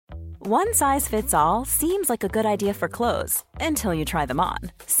One size fits all seems like a good idea for clothes until you try them on.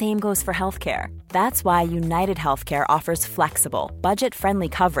 Same goes for healthcare. That's why United Healthcare offers flexible, budget-friendly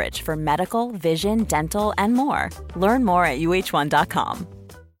coverage for medical, vision, dental, and more. Learn more at uh1.com.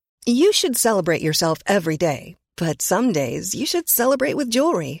 You should celebrate yourself every day, but some days you should celebrate with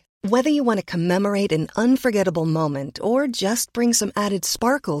jewelry. Whether you want to commemorate an unforgettable moment or just bring some added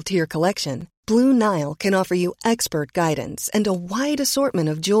sparkle to your collection, Blue Nile can offer you expert guidance and a wide assortment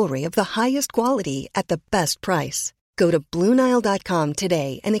of jewelry of the highest quality at the best price. Go to BlueNile.com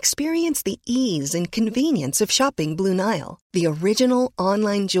today and experience the ease and convenience of shopping Blue Nile, the original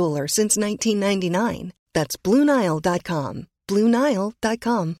online jeweler since 1999. That's BlueNile.com.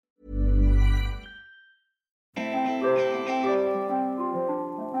 BlueNile.com.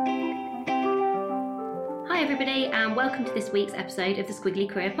 Hi everybody, and welcome to this week's episode of the Squiggly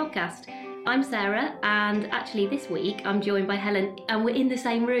Career Podcast. I'm Sarah, and actually this week I'm joined by Helen, and we're in the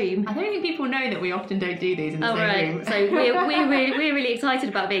same room. I don't think people know that we often don't do these in the same room. So we're really excited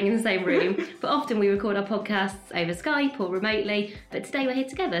about being in the same room, but often we record our podcasts over Skype or remotely, but today we're here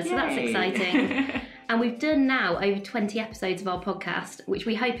together, so Yay. That's exciting. And we've done now over 20 episodes of our podcast, which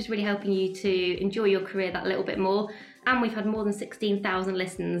we hope is really helping you to enjoy your career that little bit more. And we've had more than 16,000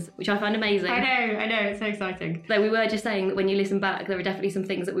 listens, which I find amazing. I know, it's so exciting. Though we were just saying that when you listen back, there are definitely some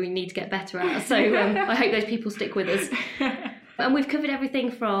things that we need to get better at. So I hope those people stick with us. And we've covered everything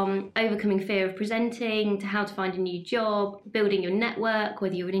from overcoming fear of presenting to how to find a new job, building your network,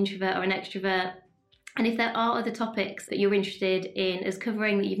 whether you're an introvert or an extrovert. And if there are other topics that you're interested in us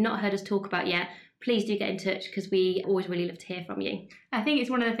covering that you've not heard us talk about yet, please do get in touch, because we always really love to hear from you. I think it's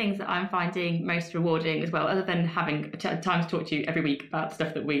one of the things that I'm finding most rewarding as well, other than having time to talk to you every week about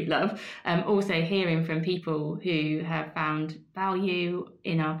stuff that we love, also hearing from people who have found value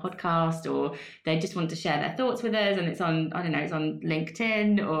in our podcast, or they just want to share their thoughts with us, and it's on, it's on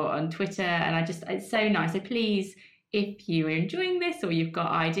LinkedIn or on Twitter, and it's so nice. So please, if you are enjoying this or you've got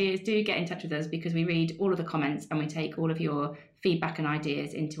ideas, do get in touch with us, because we read all of the comments and we take all of your feedback and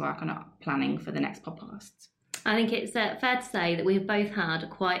ideas into our kind of planning for the next podcasts. I think it's fair to say that we have both had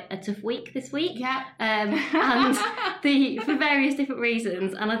quite a tough week this week. Yeah. And for various different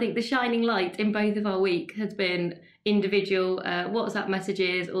reasons. And I think the shining light in both of our week has been individual WhatsApp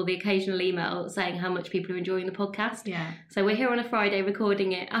messages or the occasional email saying how much people are enjoying the podcast. Yeah. So we're here on a Friday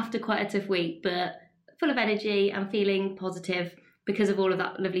recording it after quite a tough week, but full of energy and feeling positive because of all of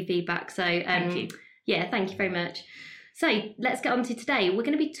that lovely feedback. So thank you. Yeah, thank you very much. So let's get on to today. We're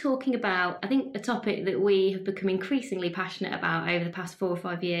going to be talking about, I think, a topic that we have become increasingly passionate about over the past 4 or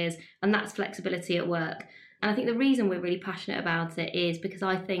 5 years, and that's flexibility at work. And I think the reason we're really passionate about it is because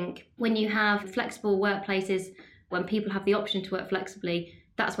I think when you have flexible workplaces, when people have the option to work flexibly,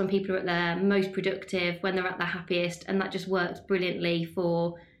 that's when people are at their most productive, when they're at their happiest, and that just works brilliantly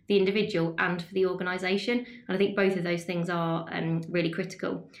for the individual and for the organisation. And I think both of those things are really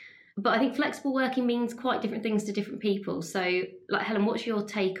critical. But I think flexible working means quite different things to different people. So, like, Helen, what's your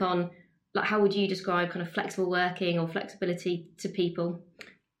take on, like, how would you describe kind of flexible working or flexibility to people?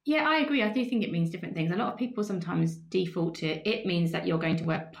 Yeah, I agree. I do think it means different things. A lot of people sometimes default to it means that you're going to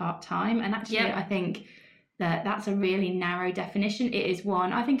work part-time. And actually, I think that's a really narrow definition. It is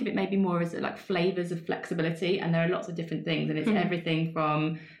one. I think of it maybe more as like flavours of flexibility. And there are lots of different things. And it's everything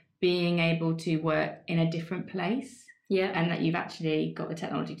from being able to work in a different place. Yeah. And that you've actually got the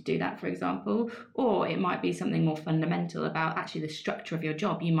technology to do that, for example. Or it might be something more fundamental about actually the structure of your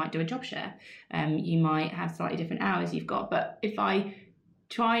job. You might do a job share. You might have slightly different hours you've got. But if I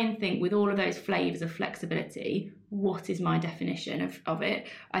try and think with all of those flavours of flexibility, what is my definition of it?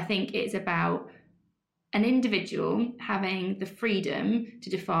 I think it's about an individual having the freedom to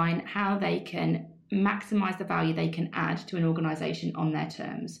define how they can maximise the value they can add to an organisation on their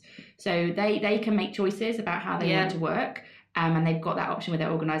terms. So they can make choices about how they want to work, and they've got that option with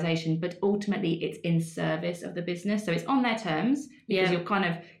their organisation, but ultimately it's in service of the business. So it's on their terms, because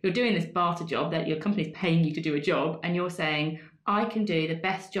you're doing this barter job that your company's paying you to do a job, and you're saying, I can do the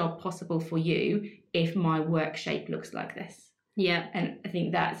best job possible for you if my work shape looks like this. Yeah. And I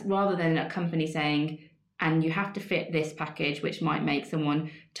think that's, rather than a company saying, and you have to fit this package, which might make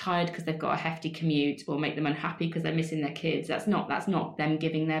someone tired because they've got a hefty commute, or make them unhappy because they're missing their kids. That's not them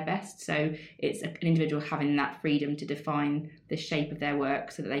giving their best. So it's an individual having that freedom to define the shape of their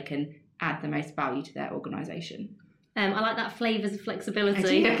work so that they can add the most value to their organisation. I like that flavours of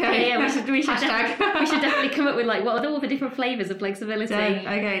flexibility. Okay. Yeah, we should definitely come up with, like, what are all the different flavours of flexibility?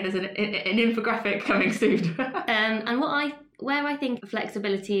 Okay, there's an infographic coming soon. And where I think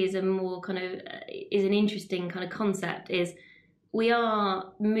flexibility is is an interesting kind of concept is we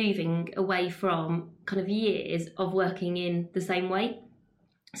are moving away from kind of years of working in the same way.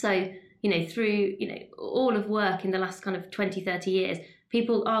 So, through, all of work in the last kind of 20, 30 years,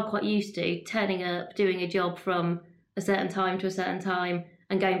 people are quite used to turning up, doing a job from a certain time to a certain time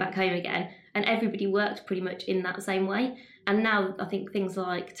and going back home again. And everybody worked pretty much in that same way. And now I think things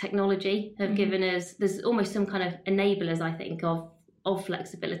like technology have given us, there's almost some kind of enablers, I think, of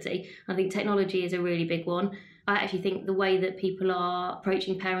flexibility. I think technology is a really big one. I actually think the way that people are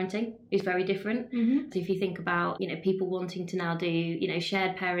approaching parenting is very different. So if you think about, people wanting to now do,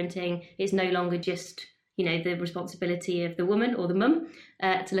 shared parenting, it's no longer just, the responsibility of the woman or the mum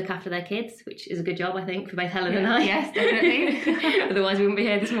to look after their kids, which is a good job, I think, for both Helen and I. Yes, definitely. Otherwise we wouldn't be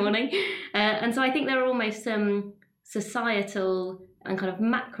here this morning. And so I think there are almost some societal and kind of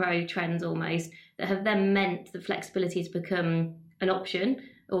macro trends almost that have then meant that flexibility has become an option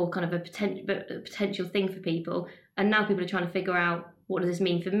or kind of a potential thing for people. And now people are trying to figure out, what does this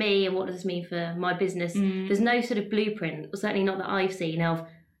mean for me and what does this mean for my business? There's no sort of blueprint, or certainly not that I've seen, of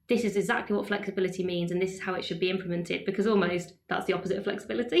this is exactly what flexibility means and this is how it should be implemented, because almost that's the opposite of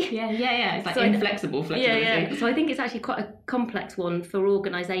flexibility. Yeah. It's like inflexible flexibility. Yeah. So I think it's actually quite a complex one for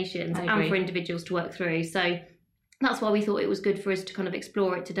organisations and for individuals to work through. So that's why we thought it was good for us to kind of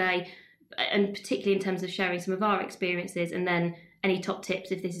explore it today, and particularly in terms of sharing some of our experiences and then any top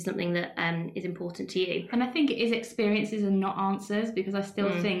tips if this is something that is important to you. And I think it is experiences and not answers, because I still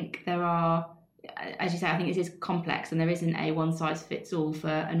think there are, as you say, I think it is complex and there isn't a one size fits all for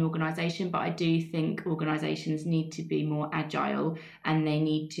an organisation, but I do think organisations need to be more agile and they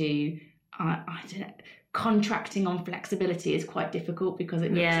need to, I don't know, contracting on flexibility is quite difficult because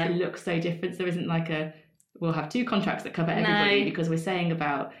it looks so different. There isn't like we'll have two contracts that cover everybody, because we're saying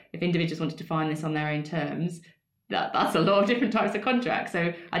about if individuals want to define this on their own terms, that's a lot of different types of contracts.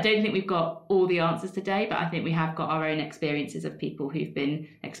 So I don't think we've got all the answers today, but I think we have got our own experiences of people who've been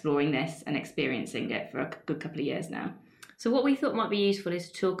exploring this and experiencing it for a good couple of years now. So what we thought might be useful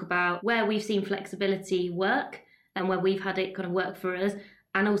is to talk about where we've seen flexibility work and where we've had it kind of work for us,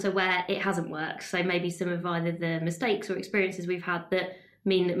 and also where it hasn't worked. So maybe some of either the mistakes or experiences we've had that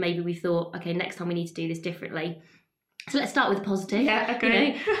mean that maybe we thought, okay, next time we need to do this differently. So let's start with the positive. Yeah,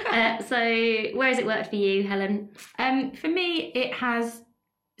 okay. So where has it worked for you, Helen? For me, it has...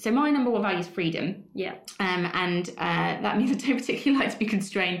 So my number one value is freedom. Yeah. And that means I don't particularly like to be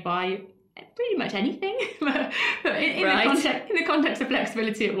constrained by pretty much anything. But in the context of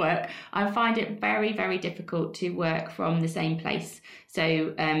flexibility at work, I find it very, very difficult to work from the same place.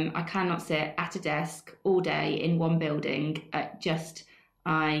 So I cannot sit at a desk all day in one building.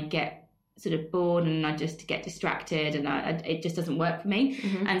 I get sort of bored and I just get distracted, and it just doesn't work for me.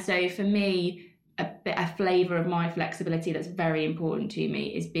 And so for me, a flavour of my flexibility that's very important to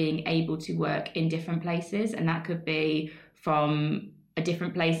me is being able to work in different places, and that could be from a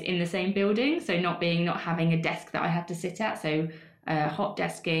different place in the same building, so not having a desk that I have to sit at, so hot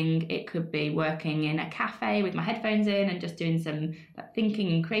desking. It could be working in a cafe with my headphones in and just doing some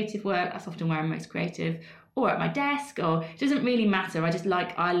thinking and creative work. That's often where I'm most creative. Or at my desk, or it doesn't really matter.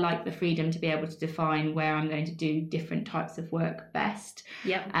 I like the freedom to be able to define where I'm going to do different types of work best.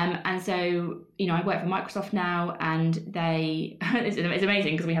 Yeah. And so, I work for Microsoft now, and it's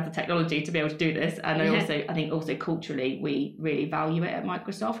amazing because we have the technology to be able to do this. And I think also culturally we really value it at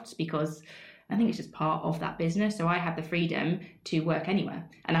Microsoft, because I think it's just part of that business. So I have the freedom to work anywhere,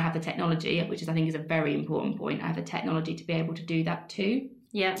 and I have the technology, which I think is a very important point. I have the technology to be able to do that too.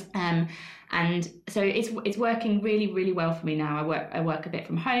 Yeah. And so it's working really, really well for me now. I work a bit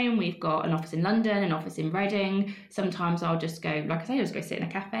from home. We've got an office in London, an office in Reading. Sometimes I'll just go, like I say, I'll just go sit in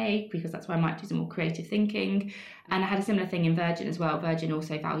a cafe, because that's where I might do some more creative thinking. And I had a similar thing in Virgin as well. Virgin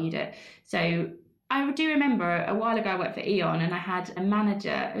also valued it. So I do remember a while ago I worked for Eon, and I had a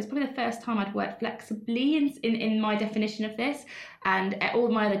manager. It was probably the first time I'd worked flexibly in my definition of this. And all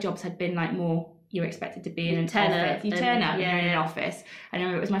my other jobs had been like more, you're expected to be in an office. You turn up, you're in an office. I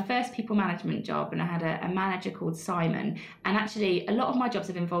remember it was my first people management job, and I had a manager called Simon. And actually, a lot of my jobs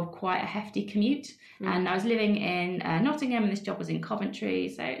have involved quite a hefty commute. And I was living in Nottingham, and this job was in Coventry,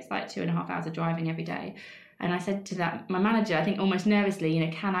 so it's like 2.5 hours of driving every day. And I said to my manager, I think almost nervously,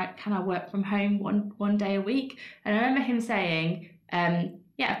 can I work from home one day a week? And I remember him saying,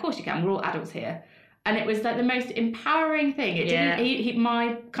 yeah, of course you can. We're all adults here. And it was like the most empowering thing. It didn't.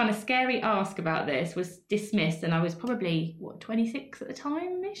 My kind of scary ask about this was dismissed, and I was probably 26 at the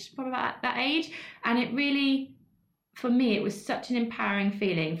time-ish, probably about that age. And it really, for me, it was such an empowering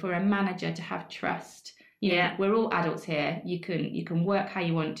feeling for a manager to have trust. You know, we're all adults here. You can work how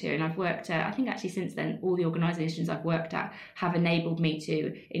you want to. And I've worked at, I think actually since then, all the organisations I've worked at have enabled me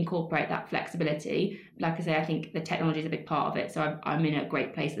to incorporate that flexibility. Like I say, I think the technology is a big part of it. So I'm in a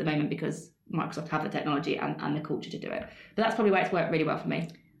great place at the moment because Microsoft have the technology and the culture to do it. But that's probably why it's worked really well for me.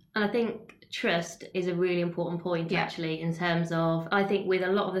 And I think trust is a really important point, actually, in terms of, I think with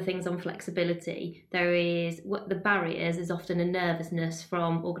a lot of the things on flexibility, there is what the barriers is often a nervousness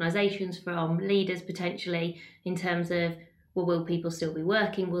from organisations, from leaders potentially, in terms of, well, will people still be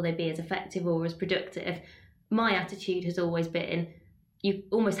working? Will they be as effective or as productive? My attitude has always been, you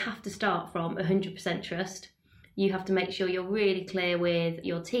almost have to start from 100% trust. You have to make sure you're really clear with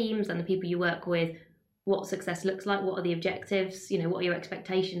your teams and the people you work with what success looks like, what are the objectives, what are your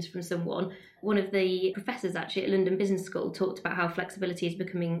expectations from someone. One of the professors actually at London Business School talked about how flexibility is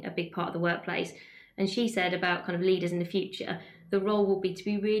becoming a big part of the workplace. And she said about kind of leaders in the future, the role will be to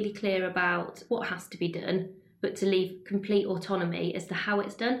be really clear about what has to be done, but to leave complete autonomy as to how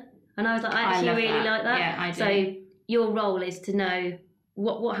it's done. And I was like, I actually really like that. Yeah, I do. So your role is to know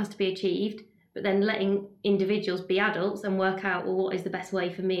what has to be achieved, but then letting individuals be adults and work out, well, what is the best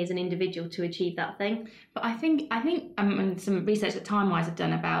way for me as an individual to achieve that thing. But I think some research that TimeWise have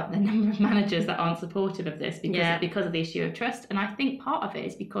done about the number of managers that aren't supportive of this because of the issue of trust. And I think part of it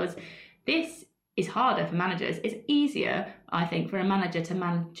is because this is harder for managers. It's easier, I think, for a manager to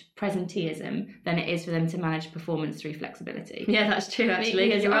manage presenteeism than it is for them to manage performance through flexibility. Yeah, that's true, actually.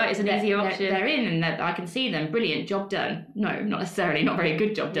 Because you're right, it's an easier option. They're in and I can see them, brilliant, job done. No, not necessarily, not very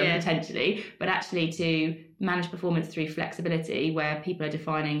good job done potentially, but actually to manage performance through flexibility where people are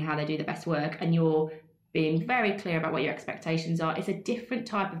defining how they do the best work and you're being very clear about what your expectations are. It's a different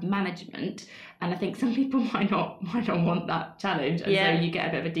type of management, and I think some people might not want that challenge, and so you get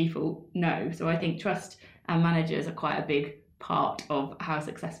a bit of a default no. So I think trust and managers are quite a big part of how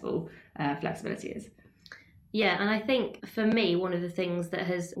successful flexibility is. Yeah, and I think for me, one of the things that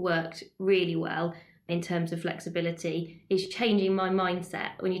has worked really well in terms of flexibility is changing my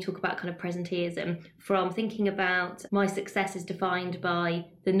mindset when you talk about kind of presenteeism, from thinking about my success is defined by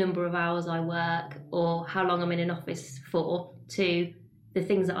the number of hours I work or how long I'm in an office for, to the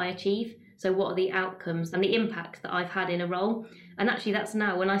things that I achieve. So what are the outcomes and the impact that I've had in a role? And actually that's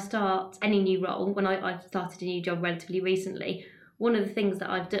now when I start any new role, when I've started a new job relatively recently, one of the things that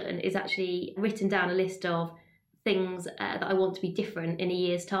I've done is actually written down a list of things that I want to be different in a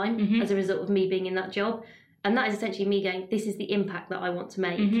year's time as a result of me being in that job. And that is essentially me going, this is the impact that I want to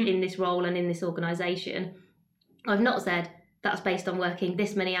make in this role and in this organisation. I've not said that's based on working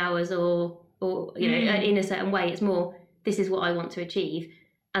this many hours or in a certain way. It's more, this is what I want to achieve.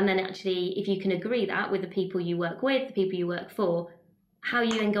 And then actually, if you can agree that with the people you work with, the people you work for, how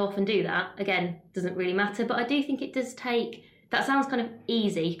you then go off and do that, again, doesn't really matter. But I do think it does take, that sounds kind of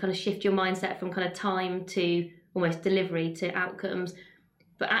easy, kind of shift your mindset from kind of time to almost delivery to outcomes.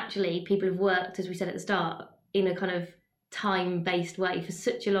 But actually, people have worked, as we said at the start, in a kind of time-based way for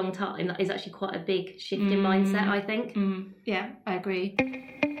such a long time. That is actually quite a big shift in mindset, I think. Yeah, I agree.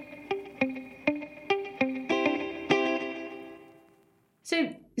 So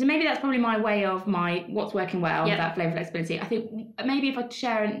maybe that's probably my way of what's working well, that flavour flexibility. I think maybe if I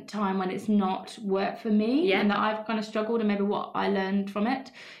share a time when it's not worked for me and that I've kind of struggled and maybe what I learned from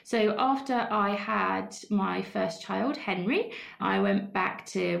it. So after I had my first child, Henry, I went back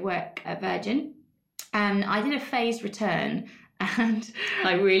to work at Virgin and I did a phased return. And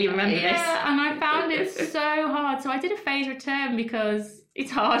I really remember this. And I found it so hard. So I did a phased return because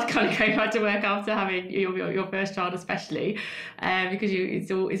it's hard kind of going back to work after having your first child, especially because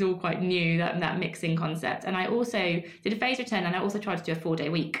it's all quite new, that mixing concept. And I also did a phased return and I also tried to do a 4-day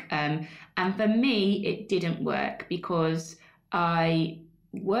week. And for me, it didn't work because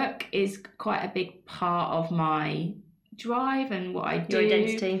work is quite a big part of my drive and what I do. Your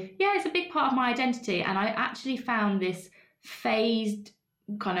identity. Yeah, it's a big part of my identity. And I actually found this phased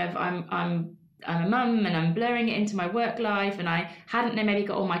kind of, I'm a mum and I'm blurring it into my work life, and I hadn't maybe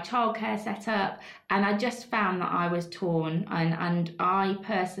got all my childcare set up, and I just found that I was torn, and I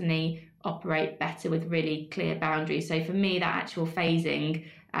personally operate better with really clear boundaries. So for me, that actual phasing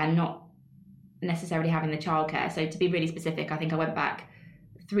and not necessarily having the childcare. So to be really specific, I think I went back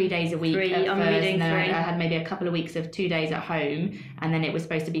 3 days a week at first, and then I had maybe a couple of weeks of 2 days at home, and then it was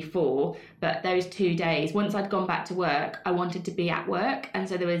supposed to be 4. But those 2 days, once I'd gone back to work, I wanted to be at work, and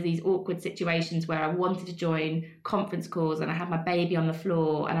so there was these awkward situations where I wanted to join conference calls, and I had my baby on the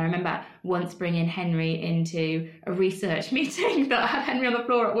floor. And I remember once bringing Henry into a research meeting that I had Henry on the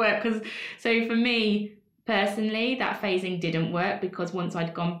floor at work. So for me personally, that phasing didn't work, because once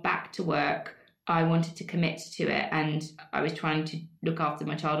I'd gone back to work, I wanted to commit to it, and I was trying to look after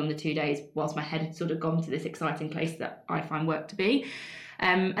my child on the 2 days whilst my head had sort of gone to this exciting place that I find work to be.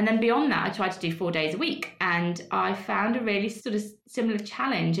 And then beyond that, I tried to do 4 days a week, and I found a really sort of similar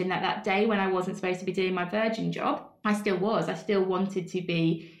challenge in that day when I wasn't supposed to be doing my Virgin job, I still wanted to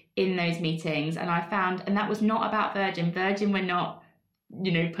be in those meetings. And I found, and that was not about Virgin were not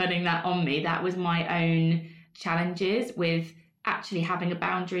putting that on me. That was my own challenges with actually having a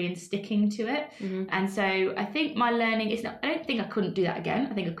boundary and sticking to it. Mm-hmm. And so I think my learning is, I don't think I couldn't do that again.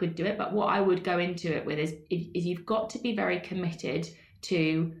 I think I could do it. But what I would go into it with is you've got to be very committed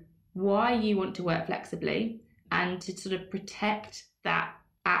to why you want to work flexibly and to sort of protect that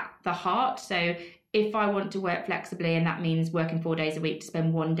at the heart. So if I want to work flexibly and that means working 4 days a week to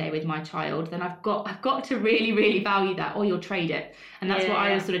spend 1 day with my child, then I've got to really, really value that, or you'll trade it. And that's what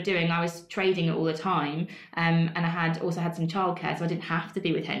I was sort of doing. I was trading it all the time. And I had some childcare, so I didn't have to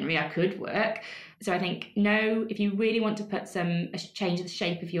be with Henry. I could work. So I think, no, if you really want to put change the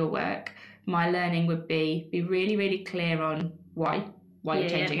shape of your work, my learning would be really, really clear on why you're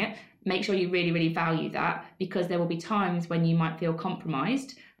changing it. Make sure you really, really value that, because there will be times when you might feel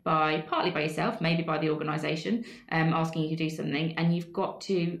compromised partly by yourself, maybe by the organisation, asking you to do something, and you've got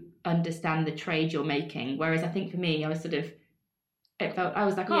to understand the trade you're making. Whereas I think for me, I was like,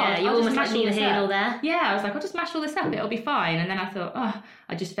 you're almost like neither here nor there. Yeah, I was like, I'll just mash all this up, it'll be fine. And then I thought,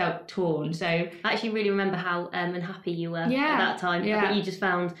 I just felt torn. So I actually really remember how unhappy you were at that time. Yeah. I think you just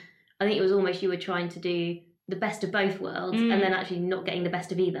found, I think it was almost you were trying to do the best of both worlds and then actually not getting the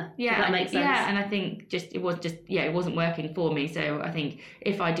best of either. Yeah, if that makes sense. Yeah, and I think it wasn't working for me. So I think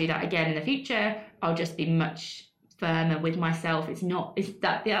if I do that again in the future, I'll just be much firmer with myself. That's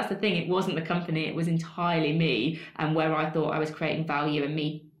the thing. It wasn't the company, it was entirely me and where I thought I was creating value and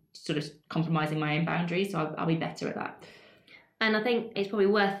me sort of compromising my own boundaries. So I'll be better at that. And I think it's probably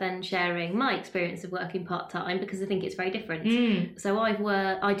worth then sharing my experience of working part-time, because I think it's very different. So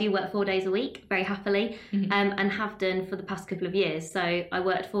I do work 4 days a week very happily, and have done for the past couple of years. So I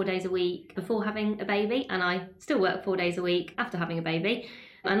worked 4 days a week before having a baby, and I still work 4 days a week after having a baby.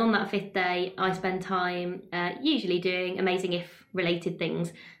 And on that 5th day, I spend time usually doing Amazing If related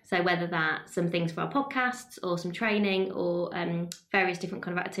things. So whether that's some things for our podcasts or some training or various different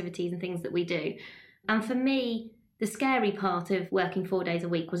kind of activities and things that we do. And for me, the scary part of working 4 days a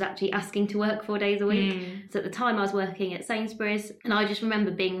week was actually asking to work 4 days a week. So at the time I was working at Sainsbury's, and I just remember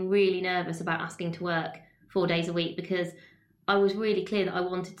being really nervous about asking to work 4 days a week, because I was really clear that I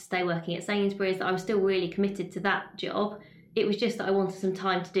wanted to stay working at Sainsbury's, that I was still really committed to that job. It was just that I wanted some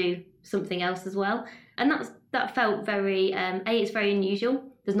time to do something else as well. And that felt very, it's very unusual.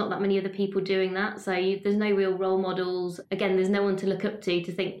 There's not that many other people doing that. So there's no real role models. Again, there's no one to look up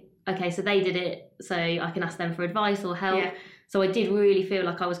to think, okay, so they did it, so I can ask them for advice or help. Yeah. So I did really feel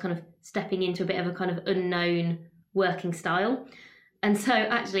like I was kind of stepping into a bit of a kind of unknown working style. And so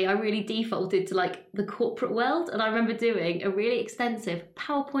actually I really defaulted to like the corporate world. And I remember doing a really extensive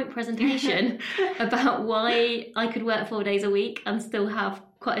PowerPoint presentation about why I could work 4 days a week and still have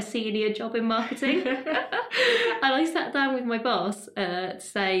quite a senior job in marketing. And I sat down with my boss to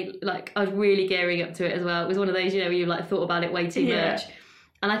say, like, I was really gearing up to it as well. It was one of those, where you like thought about it way too much.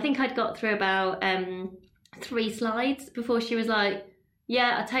 And I think I'd got through about 3 slides before she was like,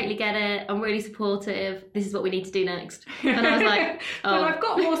 yeah, I totally get it. I'm really supportive. This is what we need to do next. And I was like, well, I've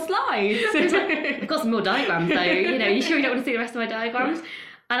got more slides. I've got some more diagrams though. You sure you don't want to see the rest of my diagrams?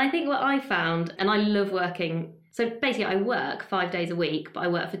 And I think what I found, and I love working. So basically I work 5 days a week, but I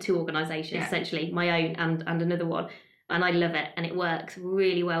work for 2 organisations, essentially, my own and another one. And I love it. And it works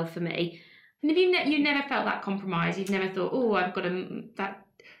really well for me. And have you never felt that compromise? You've never thought, I've got that...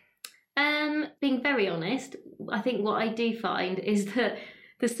 Being very honest, I think what I do find is that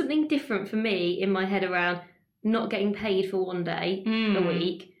there's something different for me in my head around not getting paid for 1 day a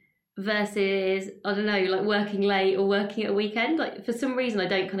week versus, I don't know, like working late or working at a weekend. Like for some reason I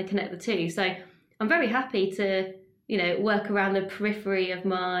don't kind of connect the two. So I'm very happy to, work around the periphery of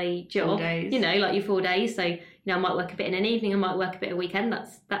my job. 4 days. Like your 4 days. So, I might work a bit in an evening, I might work a bit a weekend.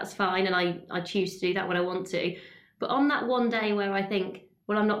 That's fine. And I choose to do that when I want to. But on that 1 day where I think,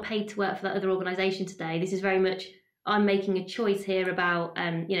 well, I'm not paid to work for that other organisation today. This is very much, I'm making a choice here about,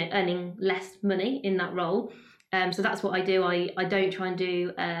 earning less money in that role. So that's what I do. I don't try and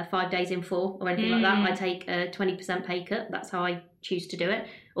do 5 days in 4 or anything like that. I take a 20% pay cut. That's how I choose to do it.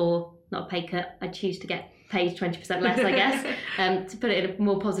 Or not a pay cut, I choose to get paid 20% less, I guess, to put it in a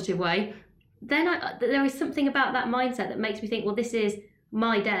more positive way. Then there is something about that mindset that makes me think, well, this is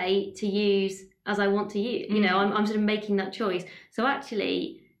my day to use as I want to use. I'm sort of making that choice. So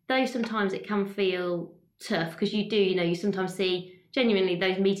actually, though sometimes it can feel tough, because you sometimes see genuinely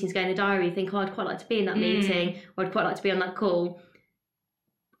those meetings go in the diary, you think, I'd quite like to be in that meeting, or I'd quite like to be on that call.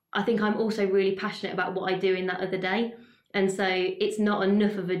 I think I'm also really passionate about what I do in that other day. And so it's not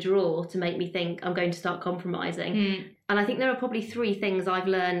enough of a draw to make me think I'm going to start compromising. And I think there are probably 3 things I've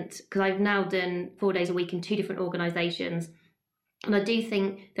learned, because I've now done 4 days a week in 2 different organisations. And I do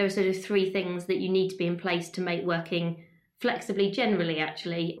think there are sort of 3 things that you need to be in place to make working flexibly generally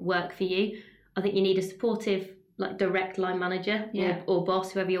actually work for you. I think you need a supportive, like direct line manager or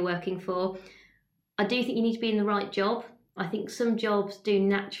boss, whoever you're working for. I do think you need to be in the right job. I think some jobs do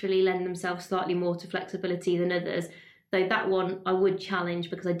naturally lend themselves slightly more to flexibility than others. Though that one I would challenge,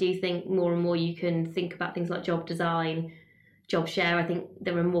 because I do think more and more you can think about things like job design, job share. I think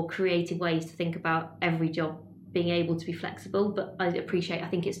there are more creative ways to think about every job being able to be flexible, but I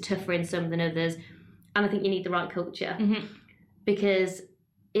think it's tougher in some than others. And I think you need the right culture, because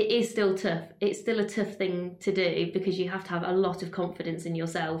it is still tough. It's still a tough thing to do, because you have to have a lot of confidence in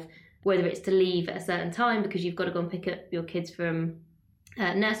yourself, whether it's to leave at a certain time because you've got to go and pick up your kids from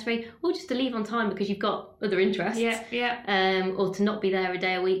nursery, or just to leave on time because you've got other interests, or to not be there a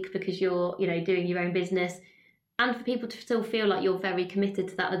day a week because you're doing your own business. And for people to still feel like you're very committed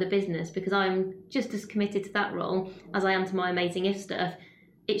to that other business, because I'm just as committed to that role as I am to my amazing If stuff.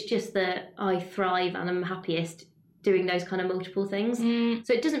 It's just that I thrive and I'm happiest doing those kind of multiple things.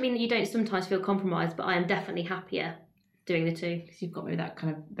 So it doesn't mean that you don't sometimes feel compromised, but I am definitely happier doing the two. Because you've got maybe that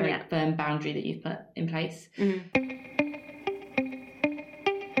kind of very firm boundary that you've put in place.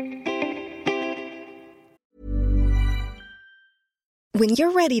 When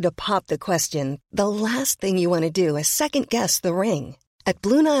you're ready to pop the question, the last thing you want to do is second-guess the ring. At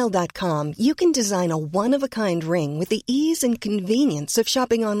BlueNile.com, you can design a one-of-a-kind ring with the ease and convenience of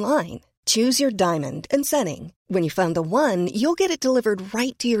shopping online. Choose your diamond and setting. When you find the one, you'll get it delivered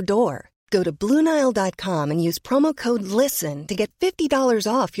right to your door. Go to BlueNile.com and use promo code LISTEN to get $50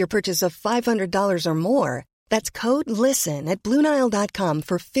 off your purchase of $500 or more. That's code LISTEN at BlueNile.com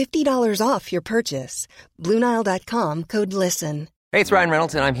for $50 off your purchase. BlueNile.com, code LISTEN. Hey, it's Ryan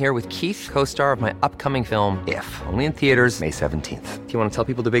Reynolds, and I'm here with Keith, co-star of my upcoming film, If, only in theaters May 17th. Do you want to tell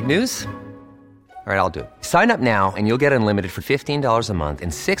people the big news? All right, I'll do it. Sign up now and you'll get unlimited for $15 a month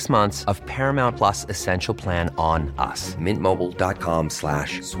and 6 months of Paramount Plus Essential Plan on us.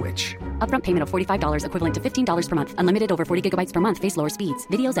 MintMobile.com/switch. Upfront payment of $45 equivalent to $15 per month. Unlimited over 40 gigabytes per month. Face lower speeds.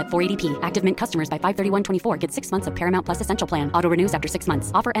 Videos at 480p. Active Mint customers by 531.24 get 6 months of Paramount Plus Essential Plan. Auto renews after 6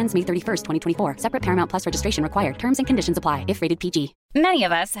 months. Offer ends May 31st, 2024. Separate Paramount Plus registration required. Terms and conditions apply if rated PG. Many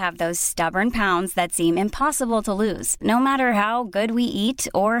of us have those stubborn pounds that seem impossible to lose, no matter how good we eat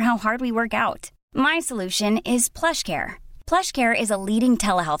or how hard we work out. My solution is PlushCare. PlushCare is a leading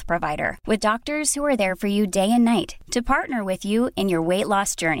telehealth provider with doctors who are there for you day and night to partner with you in your weight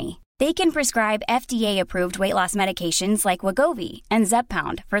loss journey. They can prescribe FDA-approved weight loss medications like Wegovy and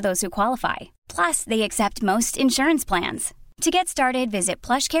Zepbound for those who qualify. Plus, they accept most insurance plans. To get started, visit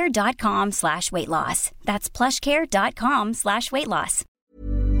plushcare.com/weightloss. That's plushcare.com/weightloss.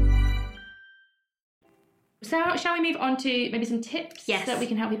 So shall we move on to maybe some tips that we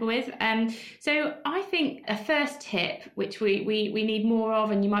can help people with? So I think a first tip, which we need more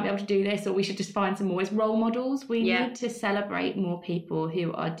of, and you might be able to do this, or we should just find some more, is role models. We need to celebrate more people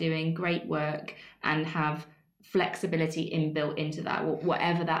who are doing great work and have flexibility inbuilt into that,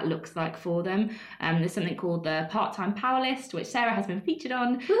 whatever that looks like for them. There's something called the Part-Time Power List, which Sarah has been featured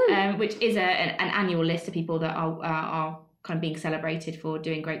on, which is an annual list of people that are kind of being celebrated for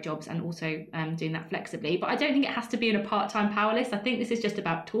doing great jobs and also doing that flexibly. But I don't think it has to be in a part-time power list. I think this is just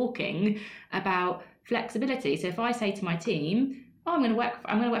about talking about flexibility. So if I say to my team, I'm going to work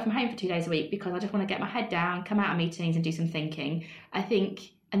from home for 2 days a week because I just want to get my head down, come out of meetings and do some thinking, I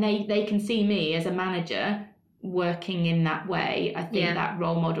think, and they can see me as a manager working in that way. I think that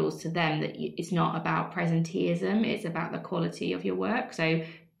role models to them that it's not about presenteeism, it's about the quality of your work. So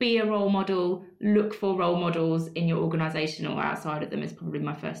be a role model, look for role models in your organisation or outside of them is probably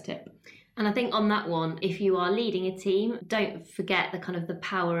my first tip. And I think on that one, if you are leading a team, don't forget the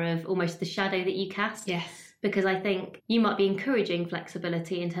power of almost the shadow that you cast. Yes. Because I think you might be encouraging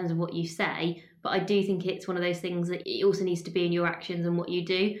flexibility in terms of what you say, but I do think it's one of those things that it also needs to be in your actions and what you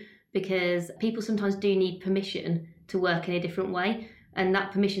do, because people sometimes do need permission to work in a different way. And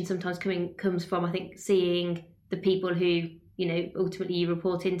that permission sometimes comes from, I think, seeing the people who ultimately you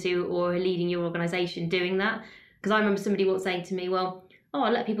report into or are leading your organisation doing that. Because I remember somebody once saying to me, I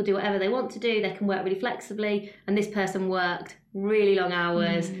let people do whatever they want to do, they can work really flexibly, and this person worked really long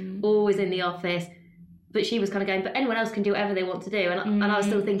hours, always in the office, but she was kind of going, but anyone else can do whatever they want to do. And I was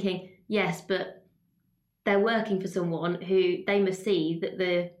still thinking, yes, but they're working for someone who they must see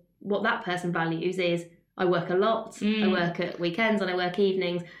that what that person values is, I work a lot, I work at weekends and I work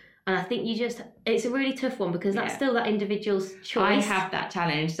evenings. And I think it's a really tough one because that's still that individual's choice. I have that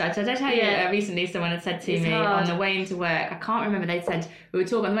challenge. So did I tell you recently someone had said to me on the way into work, I can't remember, they said, we were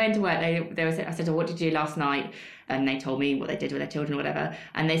talking on the way into work, I said, what did you do last night? And they told me what they did with their children or whatever.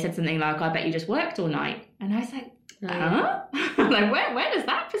 And they said something like, I bet you just worked all night. And I was like, huh? Like, where does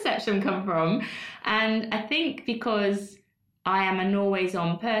that perception come from? And I think because I am an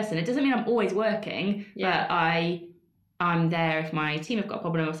always-on person. It doesn't mean I'm always working, but I'm there if my team have got a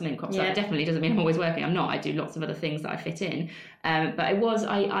problem or something crops up. It definitely doesn't mean I'm always working. I'm not. I do lots of other things that I fit in. But it was,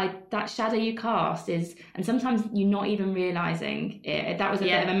 that shadow you cast is, and sometimes you're not even realising it. That was a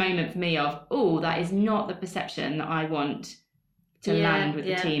bit of a moment for me of, oh, that is not the perception that I want to land with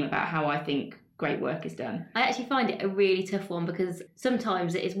the team about how I think great work is done. I actually find it a really tough one because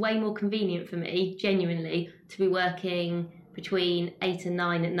sometimes it is way more convenient for me, genuinely, to be working between 8 and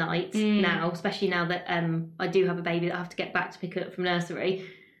 9 at night now, especially now that I do have a baby that I have to get back to pick up from nursery.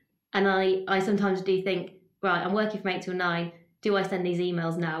 And I sometimes do think, right, I'm working from 8 till 9. Do I send these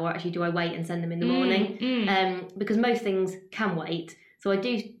emails now, or actually do I wait and send them in the morning? Because most things can wait. So I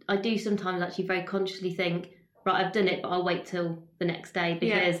do sometimes actually very consciously think, right, I've done it, but I'll wait till the next day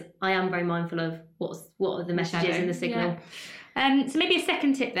because I am very mindful of what are the messages in the signal. So maybe a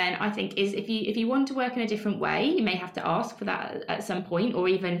second tip then, I think, is if you want to work in a different way, you may have to ask for that at some point, or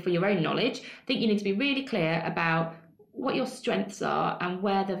even for your own knowledge. I think you need to be really clear about what your strengths are and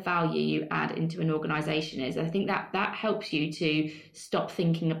where the value you add into an organisation is. I think that helps you to stop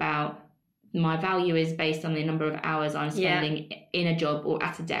thinking about my value is based on the number of hours I'm spending in a job or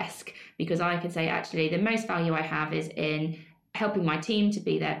at a desk, because I can say actually the most value I have is in helping my team to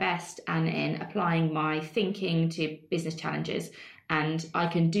be their best and in applying my thinking to business challenges. And I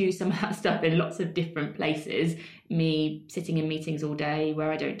can do some of that stuff in lots of different places. Me sitting in meetings all day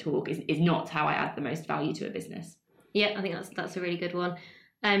where I don't talk is not how I add the most value to a business. Yeah, I think that's a really good one.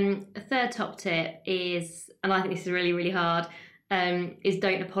 A third top tip is, and I think this is really, really hard, is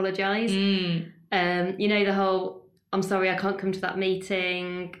don't apologise. You know, the whole, I'm sorry I can't come to that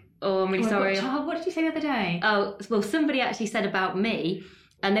meeting, or I'm really sorry. What did you say the other day? Oh, well, somebody actually said about me,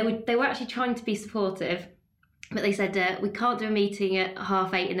 and they were actually trying to be supportive, but they said, we can't do a meeting at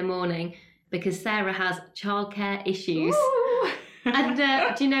 8:30 in the morning because Sarah has childcare issues. And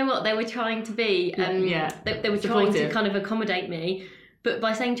do you know what? They were trying to be, they were trying to kind of accommodate me, but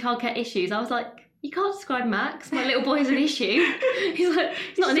by saying childcare issues, I was like, you can't describe Max, my little boy, as an issue. He's like,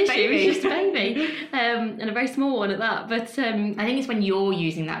 it's not an issue, he's just a baby. And a very small one at that. But I think it's when you're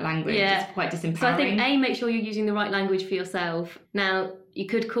using that language, it's quite disempowering. So I think, make sure you're using the right language for yourself. Now, you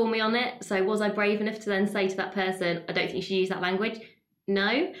could call me on it. So was I brave enough to then say to that person, I don't think you should use that language?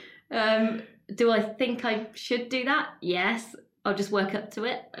 No. Do I think I should do that? Yes. I'll just work up to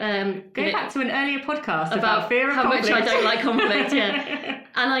it. Go back to an earlier podcast about fear of conflict. How much I don't like conflict,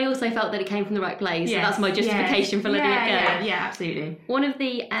 And I also felt that it came from the right place. So that's my justification for letting it go. Yeah, absolutely. One of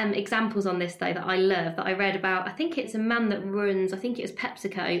the examples on this, though, that I love, that I read about, I think it's a man that runs, I think it was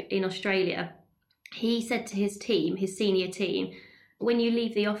PepsiCo in Australia. He said to his team, his senior team, when you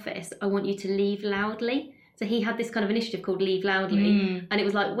leave the office, I want you to leave loudly. So he had this kind of initiative called Leave Loudly. And it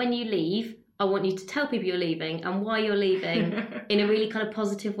was like, when you leave, I want you to tell people you're leaving and why you're leaving in a really kind of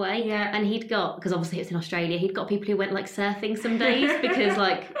positive way. And he'd got, because obviously it's in Australia, he'd got people who went like surfing some days because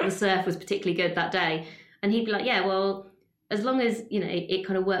like the surf was particularly good that day. And he'd be like, yeah, well, as long as, you know, it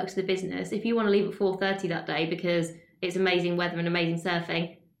kind of works for the business, if you want to leave at 4:30 that day because it's amazing weather and amazing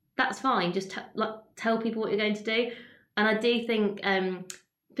surfing, that's fine. Just tell people what you're going to do. And I do think,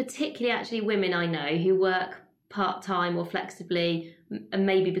 particularly actually women I know who work part-time or flexibly, and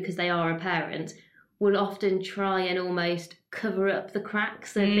maybe because they are a parent, will often try and almost cover up the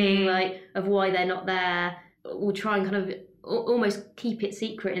cracks of being like, of why they're not there, will try and kind of almost keep it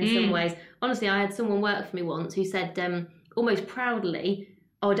secret in some ways. Honestly, I had someone work for me once who said almost proudly,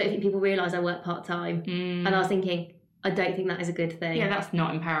 oh, I don't think people realise I work part-time. And I was thinking, I don't think that is a good thing. Yeah, that's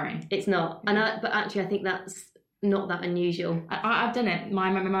not empowering. It's not. But actually I think that's not that unusual. I've done it. My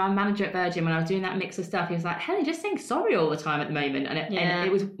manager at Virgin, when I was doing that mix of stuff, he was like, Helen, just saying sorry all the time at the moment. And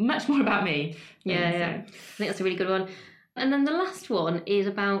it was much more about me. I think that's a really good one. And then the last one is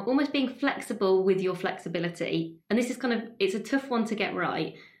about almost being flexible with your flexibility. And this is it's a tough one to get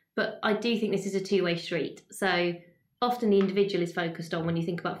right, but I do think this is a two-way street. So often the individual is focused on when you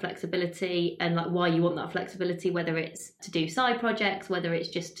think about flexibility and like why you want that flexibility, whether it's to do side projects, whether it's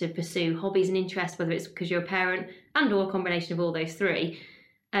just to pursue hobbies and interests, whether it's because you're a parent, and or a combination of all those three.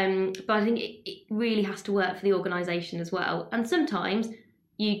 But I think it really has to work for the organisation as well. And sometimes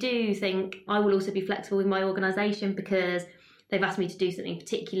you do think, I will also be flexible with my organisation because they've asked me to do something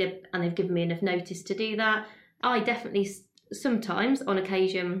particular and they've given me enough notice to do that. I definitely sometimes, on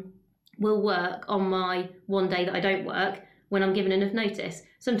occasion, will work on my one day that I don't work when I'm given enough notice.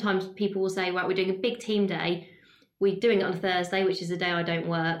 Sometimes people will say, right, we're doing a big team day. We're doing it on a Thursday, which is the day I don't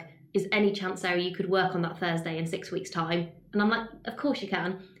work. Is any chance, Sarah, you could work on that Thursday in 6 weeks' time? And I'm like, of course you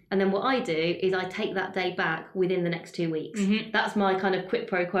can. And then what I do is I take that day back within the next 2 weeks. That's my kind of quid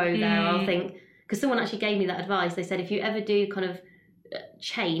pro quo there. I'll think, because someone actually gave me that advice. They said if you ever do kind of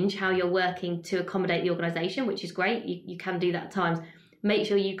change how you're working to accommodate the organisation, which is great, you can do that at times, make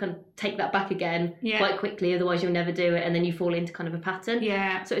sure you can take that back again quite quickly, otherwise you'll never do it and then you fall into kind of a pattern.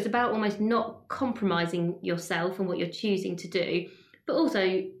 So it's about almost not compromising yourself and what you're choosing to do, but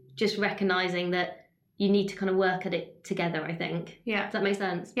also just recognising that you need to kind of work at it together, I think. Does that make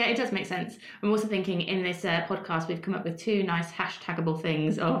sense? Yeah, it does make sense. I'm also thinking in this podcast, we've come up with 2 nice hashtagable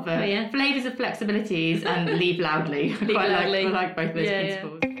things of flavours of flexibilities and leave loudly. I like both those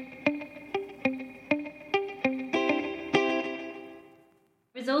principles.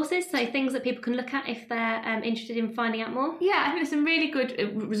 Resources, so things that people can look at if they're interested in finding out more? Yeah, I think there's some really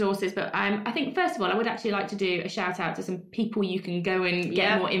good resources, but I think first of all I would actually like to do a shout out to some people you can go and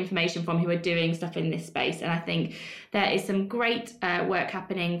get more information from who are doing stuff in this space. And I think there is some great work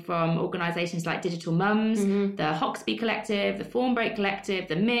happening from organisations like Digital Mums, the Hoxby Collective, the Form Break Collective,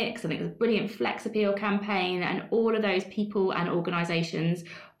 the Mix. I think there's a brilliant Flex Appeal campaign, and all of those people and organisations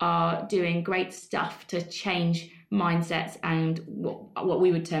are doing great stuff to change mindsets and what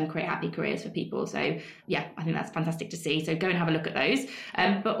we would term create happy careers for people. So yeah, I think that's fantastic to see. So go and have a look at those.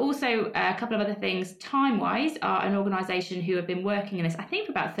 But also a couple of other things time-wise are an organisation who have been working in this, I think,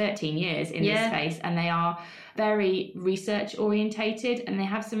 for about 13 years in this space, and they are very research orientated, and they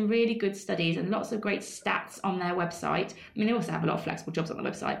have some really good studies and lots of great stats on their website. I mean, they also have a lot of flexible jobs on the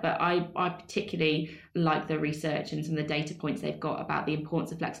website, but I particularly like the research and some of the data points they've got about the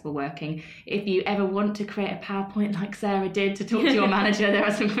importance of flexible working. If you ever want to create a PowerPoint like Sarah did to talk to your manager, there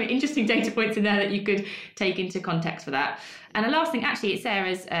are some quite interesting data points in there that you could take into context for that. And the last thing, actually, it's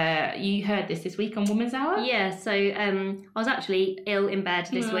Sarah's, you heard this week on Woman's Hour? Yeah, so I was actually ill in bed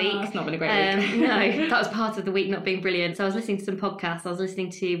this week. That's not been a great week. No, that was part of the week not being brilliant. So I was listening to some podcasts, I was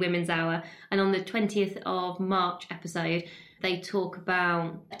listening to Women's Hour, and on the 20th of March episode, they talk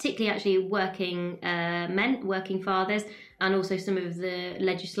about particularly actually working men, working fathers, and also some of the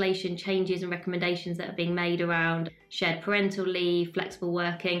legislation changes and recommendations that are being made around shared parental leave, flexible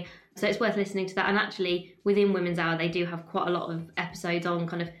working. So it's worth listening to that. And actually, within Women's Hour, they do have quite a lot of episodes on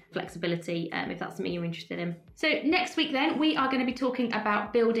kind of flexibility, if that's something you're interested in. So next week then, we are going to be talking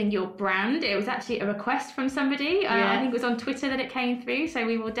about building your brand. It was actually a request from somebody. I think it was on Twitter that it came through. So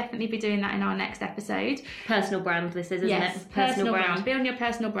we will definitely be doing that in our next episode. Personal brand, this is, isn't it? Personal brand. Building your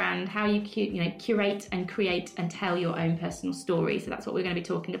personal brand, how you curate and create and tell your own personal story. So that's what we're going to be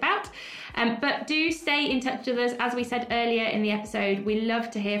talking about. But do stay in touch with us. As we said earlier in the episode, we love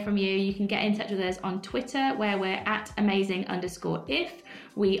to hear from you. You can get in touch with us on Twitter, where we're at amazing_if.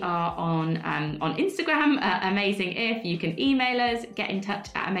 We are on Instagram at amazingif. You can email us, get in touch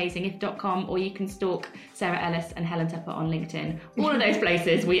at amazingif.com, or you can stalk Sarah Ellis and Helen Tupper on LinkedIn. All of those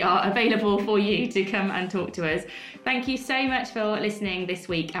places we are available for you to come and talk to us. Thank you so much for listening this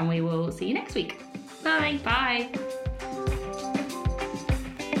week, and we will see you next week. Bye. Bye.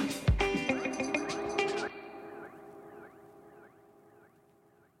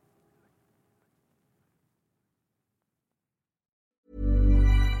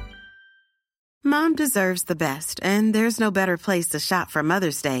 Mom deserves the best, and there's no better place to shop for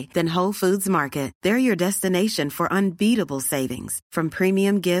Mother's Day than Whole Foods Market. They're your destination for unbeatable savings, from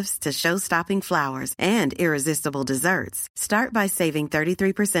premium gifts to show-stopping flowers and irresistible desserts. Start by saving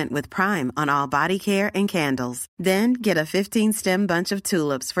 33% with Prime on all body care and candles. Then get a 15-stem bunch of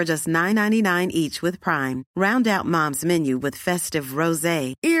tulips for just $9.99 each with Prime. Round out Mom's menu with festive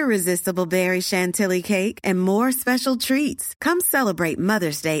rosé, irresistible berry chantilly cake, and more special treats. Come celebrate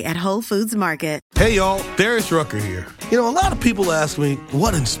Mother's Day at Whole Foods Market. Hey, y'all, Darius Rucker here. You know, a lot of people ask me,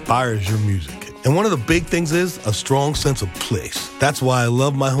 what inspires your music? And one of the big things is a strong sense of place. That's why I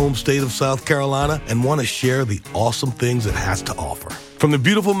love my home state of South Carolina and want to share the awesome things it has to offer. From the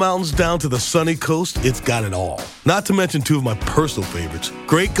beautiful mountains down to the sunny coast, it's got it all. Not to mention 2 of my personal favorites,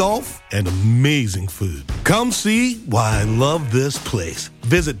 great golf and amazing food. Come see why I love this place.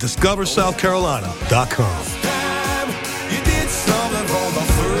 Visit discoversouthcarolina.com.